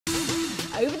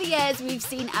over the years we've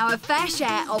seen our fair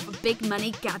share of big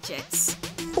money gadgets.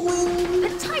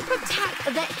 The type of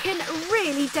tech that can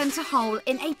really dent a hole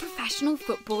in a professional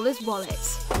footballer's wallet.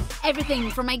 Everything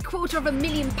from a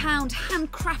 £250,000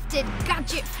 handcrafted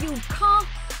gadget-fueled car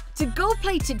to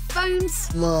gold-plated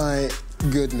phones. My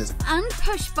goodness. And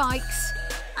push bikes.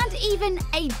 And even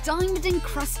a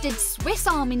diamond-encrusted Swiss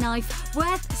Army knife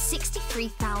worth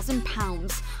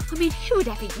 £63,000. I mean, who would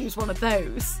ever use one of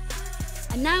those?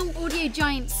 And now audio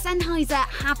giant Sennheiser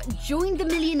have joined the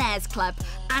Millionaires Club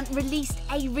and released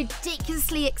a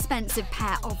ridiculously expensive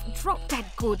pair of drop-dead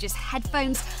gorgeous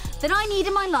headphones that I need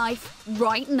in my life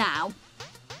right now.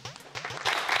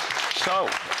 So,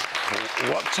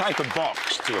 what type of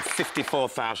box do a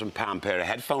 £54,000 pair of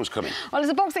headphones come in? Well,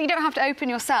 it's a box that you don't have to open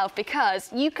yourself because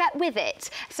you get with it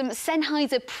some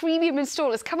Sennheiser premium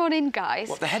installers. Come on in, guys.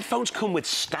 What, the headphones come with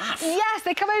staff? Yes,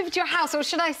 they come over to your house, or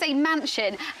should I say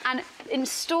mansion, and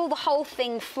install the whole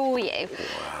thing for you.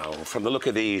 Wow, from the look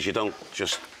of these, you don't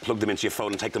just plug them into your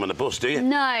phone and take them on the bus, do you?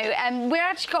 No, we're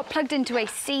actually got plugged into a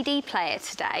CD player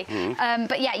today.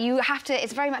 But yeah, you have to,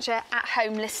 it's very much an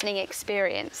at-home listening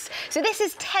experience. So this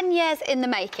is 10 years in the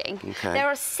making. Okay. There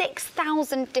are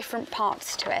 6,000 different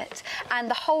parts to it, and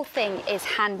the whole thing is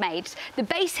handmade. The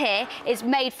base here is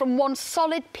made from one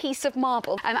solid piece of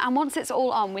marble, and once it's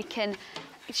all on, we can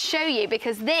show you,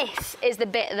 because this is the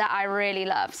bit that I really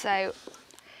love. So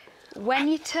when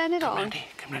you turn it on,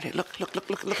 come ready. Look at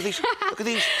these. Look at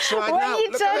these sliding when out.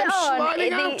 you Look turn at them it on,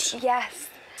 sliding out. yes.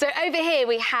 So over here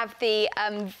we have the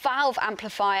valve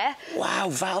amplifier. Wow,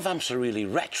 valve amps are really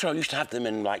retro. I used to have them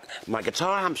in, like, my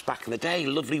guitar amps back in the day.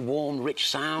 Lovely, warm, rich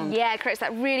sound. Yeah, it creates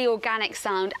that really organic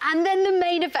sound. And then the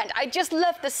main event. I just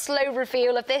love the slow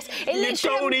reveal of this. You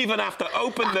don't even have to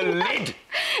open the lid.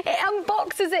 It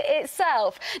unboxes it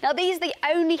itself. Now, these are the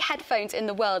only headphones in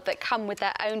the world that come with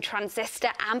their own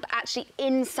transistor amp actually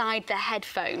inside the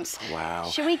headphones. Wow.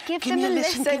 Should we give them a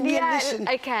listen? Give me a listen.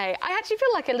 OK. I actually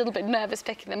feel like a little bit nervous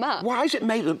picking them up. Why is it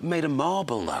made of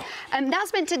marble, though?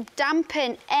 That's meant to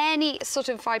dampen any sort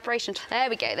of vibration. There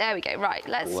we go, there we go. Right,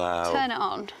 let's turn it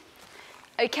on.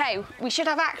 OK, we should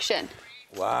have action.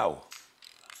 Wow.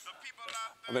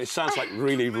 I mean, it sounds like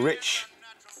really rich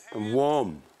and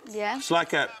warm. Yeah. It's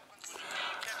like a...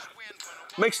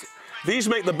 These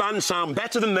make the band sound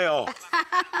better than they are.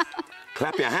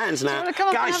 Clap your hands now. Come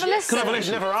on, guys, have a listen. come on, let's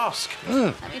never ask.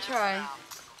 Let me try.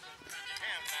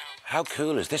 How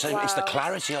cool is this? Wow. It's the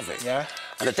clarity of it. Yeah.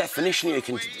 And the definition, you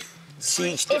can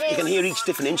see each... You can hear each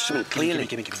different instrument clearly.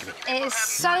 Give me. It is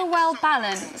so well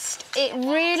balanced. It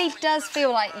really does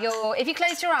feel like you're... If you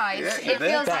close your eyes, it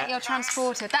feels like you're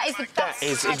transported. That is the best. That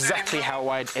is exactly how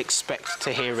I'd expect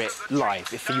to hear it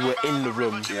live. If you were in the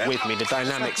room with me, the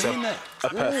dynamics are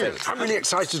perfect. I'm really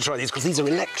excited to try these because these are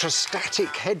electrostatic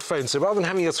headphones. So rather than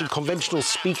having a sort of conventional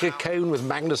speaker cone with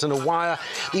magnets and a wire,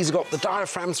 these have got the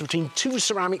diaphragms between two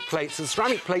ceramic plates. The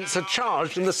ceramic plates are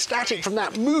charged and the static from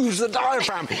that moves the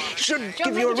diaphragm. Should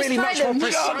give you a really much more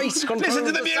precise control. Listen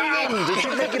to the music. It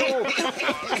should make it all...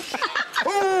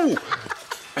 Ooh!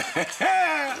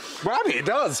 Well, I mean, it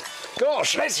does.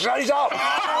 Gosh, let's shut it up.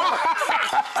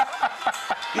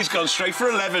 He's gone straight for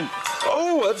 11.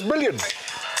 Oh, that's brilliant.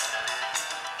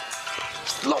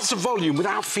 Lots of volume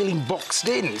without feeling boxed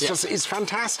in. It's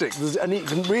fantastic. And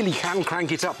it really can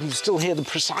crank it up and you still hear the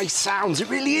precise sounds. It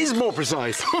really is more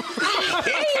precise.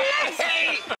 Yes!